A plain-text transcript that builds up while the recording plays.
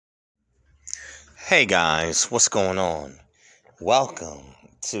Hey guys, what's going on? Welcome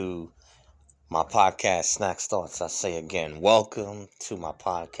to my podcast, Snacks Thoughts. I say again, welcome to my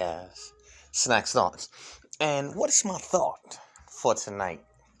podcast, Snacks Thoughts. And what is my thought for tonight?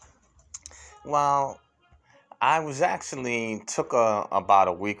 Well, I was actually took about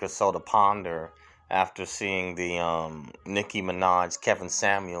a week or so to ponder after seeing the Nicki Minaj, Kevin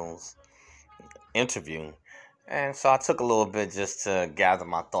Samuels interview. And so I took a little bit just to gather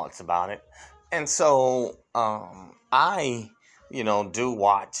my thoughts about it. And so I do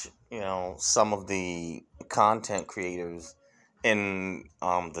watch, some of the content creators in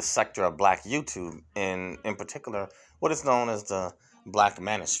the sector of Black YouTube, in particular, what is known as the Black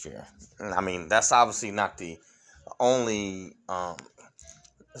Manosphere. And I mean, that's obviously not the only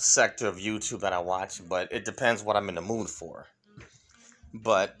sector of YouTube that I watch, but it depends what I'm in the mood for.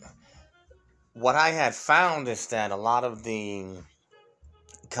 But what I had found is that a lot of the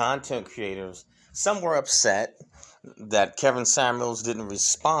content creators, some were upset that Kevin Samuels didn't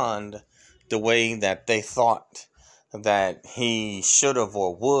respond the way that they thought that he should have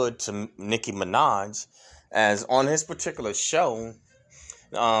or would to Nicki Minaj, as on his particular show.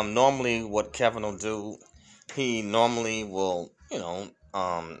 Normally, what Kevin will do, he normally will,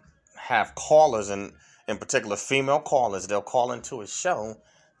 have callers, and in particular female callers. They'll call into his show,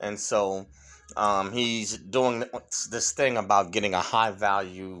 and so he's doing this thing about getting a high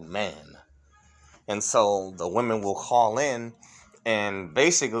value man, and so the women will call in, and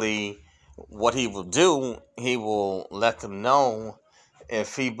basically, what he will do, he will let them know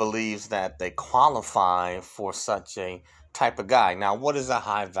if he believes that they qualify for such a type of guy. Now, what is a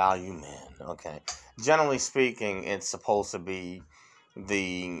high value man? Okay. Generally speaking, it's supposed to be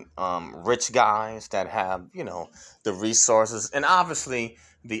the rich guys that have, the resources, and obviously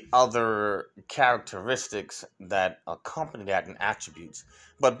the other characteristics that accompany that and attributes.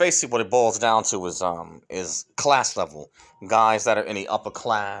 But basically, what it boils down to is class level guys that are in the upper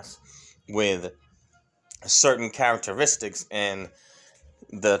class with certain characteristics, and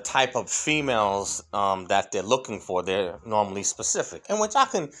the type of females that they're looking for, they're normally specific. And which I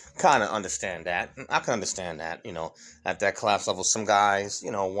can kind of understand that. I can understand that, at that class level, some guys,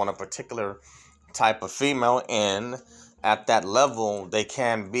 want a particular type of female, and at that level, they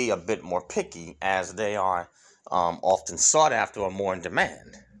can be a bit more picky as they are often sought after or more in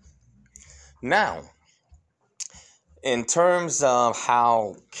demand. Now, in terms of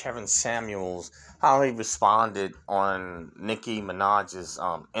how Kevin Samuels, how he responded on Nicki Minaj's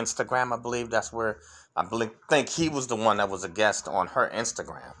Instagram, I believe that's where think he was the one that was a guest on her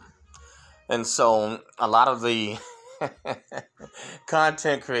Instagram. And so a lot of the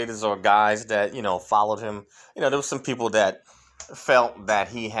content creators or guys that, followed him, there were some people that felt that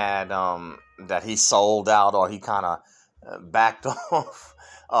he had, that he sold out, or he kind of backed off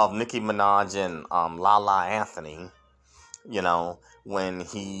of Nicki Minaj and Lala Anthony, when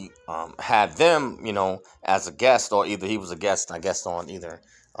he had them, as a guest, or either he was a guest, I guess, on either,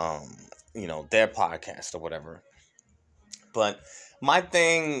 their podcast or whatever. But my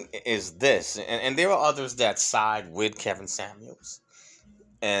thing is this, and there are others that side with Kevin Samuels,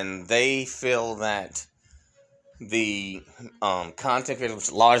 and they feel that the content creators,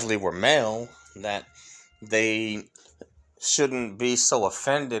 which largely were male, that they shouldn't be so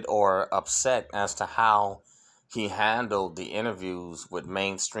offended or upset as to how he handled the interviews with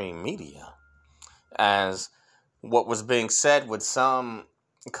mainstream media. As what was being said with some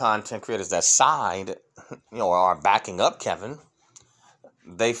content creators that side, or are backing up Kevin,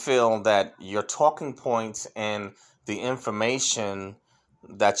 they feel that your talking points and the information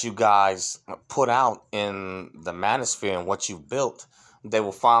that you guys put out in the manosphere and what you've built, they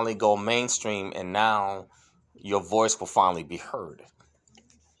will finally go mainstream, and now your voice will finally be heard.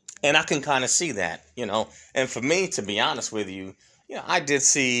 And I can kind of see that, And for me, to be honest with you, I did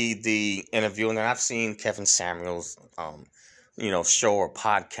see the interview, and then I've seen Kevin Samuels, show or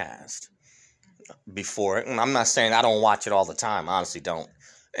podcast before. And I'm not saying I don't watch it all the time. I honestly don't.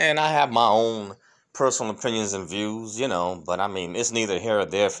 And I have my own personal opinions and views, But I mean, it's neither here or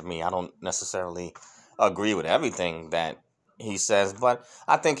there for me. I don't necessarily agree with everything that he says, but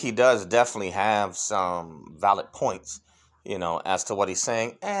I think he does definitely have some valid points, as to what he's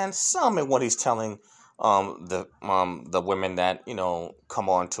saying, and some in what he's telling the women that come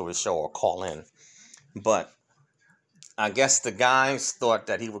on to his show or call in. But I guess the guys thought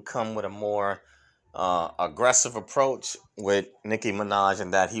that he would come with a more aggressive approach with Nicki Minaj,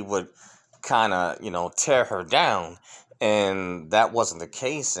 and that he would kind of tear her down, and that wasn't the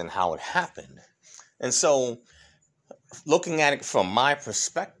case in how it happened. And so, looking at it from my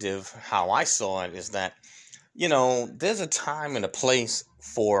perspective, how I saw it is that, there's a time and a place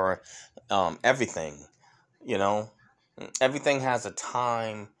for everything. You know, everything has a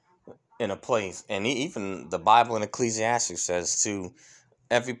time and a place, and even the Bible in Ecclesiastes says to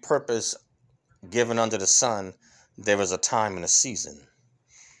every purpose given under the sun, there is a time and a season.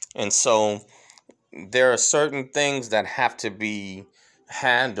 And so there are certain things that have to be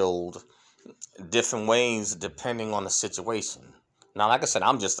handled different ways depending on the situation. Now, like I said,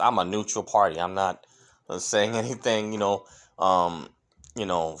 I'm a neutral party. I'm not saying anything, um,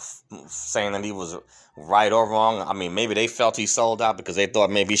 saying that he was right or wrong. I mean, maybe they felt he sold out because they thought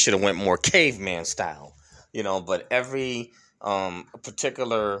maybe he should have went more caveman style, but every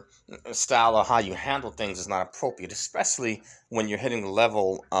particular style of how you handle things is not appropriate, especially when you're hitting the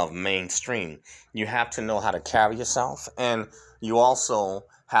level of mainstream. You have to know how to carry yourself, and you also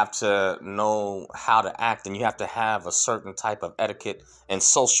have to know how to act, and you have to have a certain type of etiquette and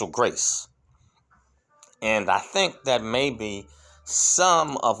social grace. And I think that maybe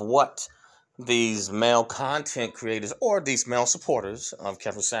some of what these male content creators or these male supporters of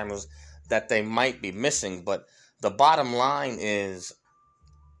Kevin Samuels that they might be missing. But the bottom line is,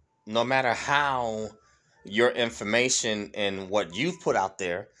 no matter how your information and what you've put out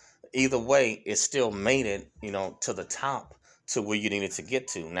there, either way, it still made it, to the top, to where you needed to get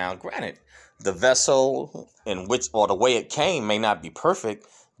to. Now, granted, the vessel in which, or the way it came, may not be perfect,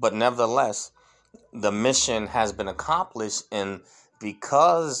 but nevertheless, the mission has been accomplished. And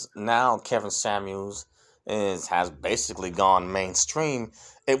because now Kevin Samuels has basically gone mainstream,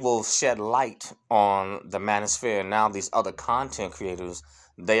 it will shed light on the manosphere. And now these other content creators,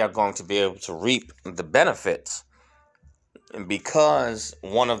 they are going to be able to reap the benefits, and because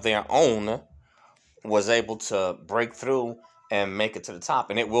one of their own was able to break through and make it to the top.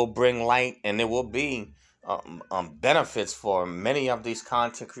 And it will bring light, and there will be benefits for many of these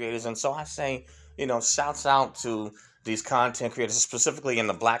content creators. And so I say, shouts out to these content creators, specifically in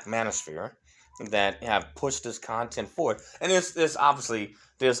the Black manosphere, that have pushed this content forward. And there's obviously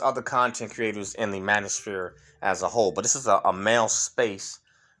there's other content creators in the manosphere as a whole, but this is a male space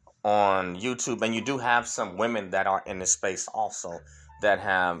on YouTube, and you do have some women that are in this space also that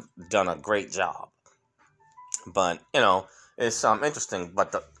have done a great job. But it's interesting.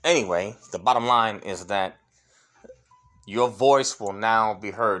 But anyway, the bottom line is that your voice will now be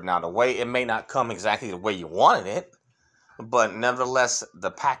heard. Now, the way it may not come exactly the way you wanted it, but nevertheless,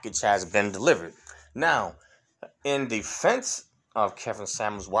 the package has been delivered. Now, in defense of Kevin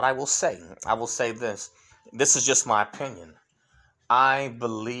Samuels, what I will say this. This is just my opinion. I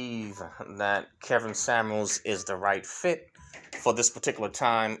believe that Kevin Samuels is the right fit for this particular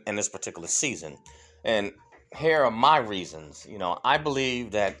time and this particular season. And here are my reasons. I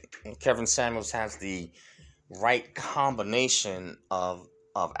believe that Kevin Samuels has the right combination of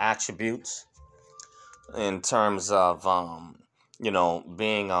attributes in terms of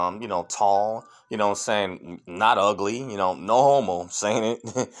being tall, saying not ugly, no homo, saying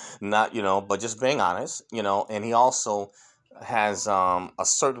it, not, but just being honest, and he also has a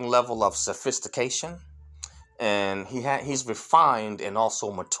certain level of sophistication, and he's refined and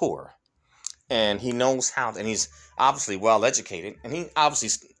also mature, and he knows how, and he's obviously well educated, and he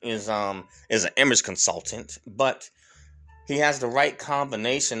obviously is an image consultant, but he has the right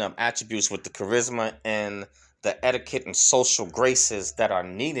combination of attributes with the charisma and the etiquette and social graces that are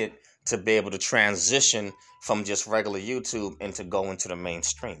needed to be able to transition from just regular YouTube and to go into the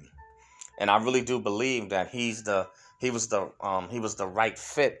mainstream. And I really do believe that he was the right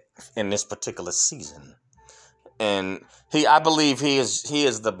fit in this particular season. And I believe he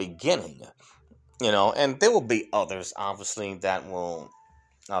is the beginning, and there will be others obviously that will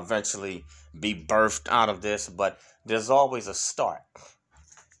eventually be birthed out of this, but there's always a start,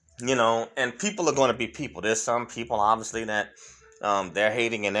 and people are going to be people. There's some people obviously that they're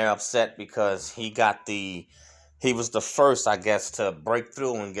hating and they're upset because he was the first, I guess, to break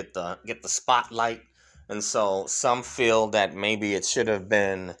through and get the spotlight, and so some feel that maybe it should have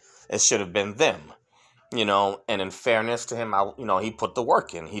been them, and in fairness to him, he put the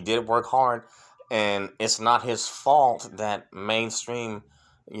work in. He did work hard, and it's not his fault that mainstream,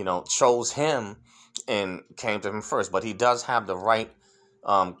 chose him and came to him first. But he does have the right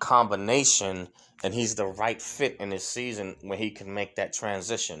combination, and he's the right fit in this season where he can make that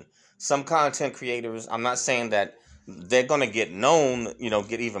transition. Some content creators, I'm not saying that they're gonna get known,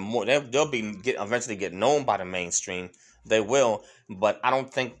 get even more. Eventually get known by the mainstream. They will, but I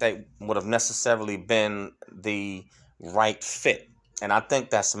don't think they would have necessarily been the right fit. And I think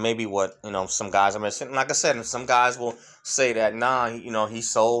that's maybe what some guys are missing. Like I said, and some guys will say that nah, he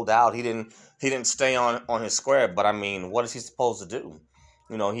sold out. He didn't stay on his square. But I mean, what is he supposed to do?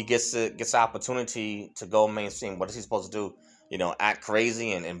 He gets the opportunity to go mainstream. What is he supposed to do? act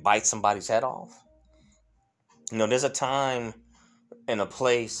crazy and bite somebody's head off. There's a time and a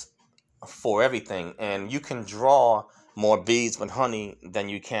place for everything, and you can draw more bees with honey than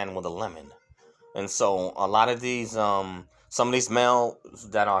you can with a lemon. And so a lot of these some of these males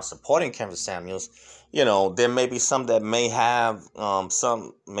that are supporting Kevin Samuels, there may be some that may have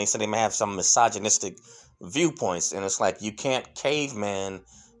some may say they may have some misogynistic viewpoints, and it's like you can't caveman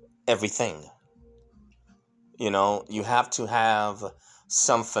everything. You have to have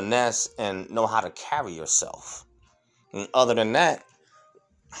some finesse and know how to carry yourself. And other than that,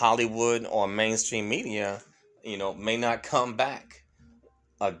 Hollywood or mainstream media, may not come back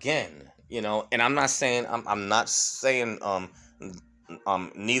again. And I'm not saying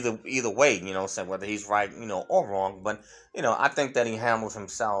neither either way, say whether he's right, or wrong, but I think that he handles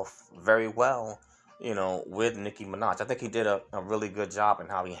himself very well, with Nicki Minaj. I think he did a really good job in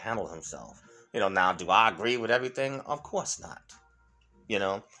how he handled himself. Now, do I agree with everything? Of course not. you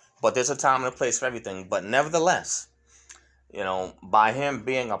know but there's a time and a place for everything. But nevertheless, by him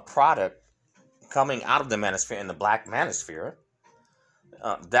being a product coming out of the manosphere, in the black manosphere,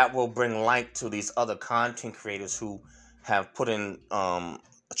 that will bring light to these other content creators who have put in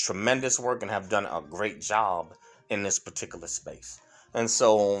tremendous work and have done a great job in this particular space. And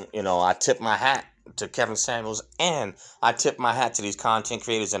so, I tip my hat to Kevin Samuels, and I tip my hat to these content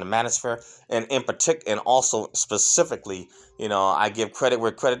creators in the manosphere, and in particular, and also specifically, I give credit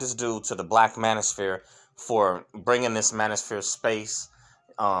where credit is due to the black manosphere for bringing this manosphere space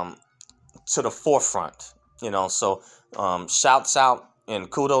um, to the forefront. So shouts out and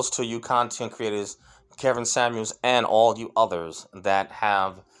kudos to you content creators, Kevin Samuels, and all you others that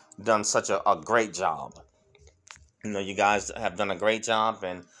have done such a great job. You guys have done a great job,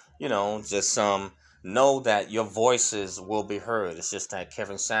 and just know that your voices will be heard. It's just that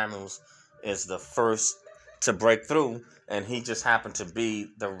Kevin Samuels is the first to break through, and he just happened to be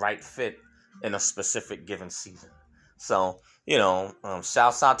the right fit in a specific given season. So,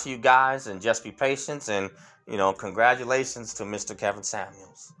 shouts out to you guys, and just be patient, and congratulations to Mr. Kevin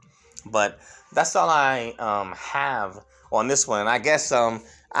Samuels. But that's all I have on this one. And I guess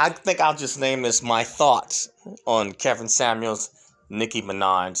I think I'll just name this my thoughts on Kevin Samuels' Nicki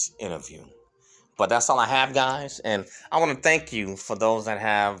Minaj interview. But that's all I have, guys. And I want to thank you for those that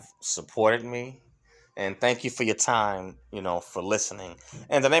have supported me. And thank you for your time, for listening.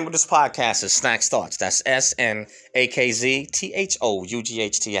 And the name of this podcast is Snacks Thoughts. That's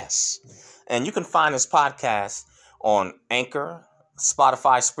SNAKZTHOUGHTS. And you can find this podcast on Anchor,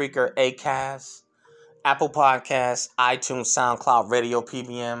 Spotify, Spreaker, Acast, Apple Podcasts, iTunes, SoundCloud, Radio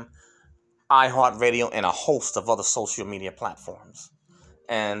PBM, iHeartRadio, and a host of other social media platforms.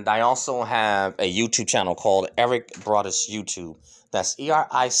 And I also have a YouTube channel called Eric Broadus YouTube. That's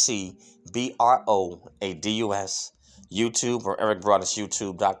EricBroadus YouTube, or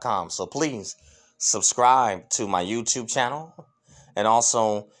EricBroadusYouTube.com. So please subscribe to my YouTube channel, and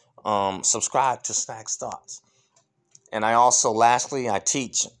also subscribe to Snacks Thoughts. And lastly, I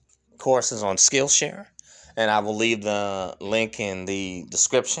teach courses on Skillshare, and I will leave the link in the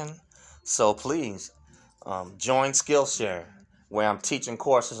description. So please join Skillshare, where I'm teaching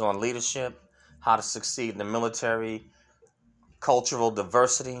courses on leadership, how to succeed in the military, cultural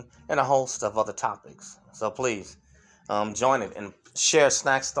diversity, and a host of other topics. So please join it and share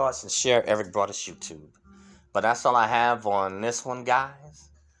Snacks Thoughts and share Eric Broadus YouTube. But that's all I have on this one, guys.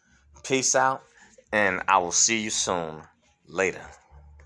 Peace out, and I will see you soon. Later.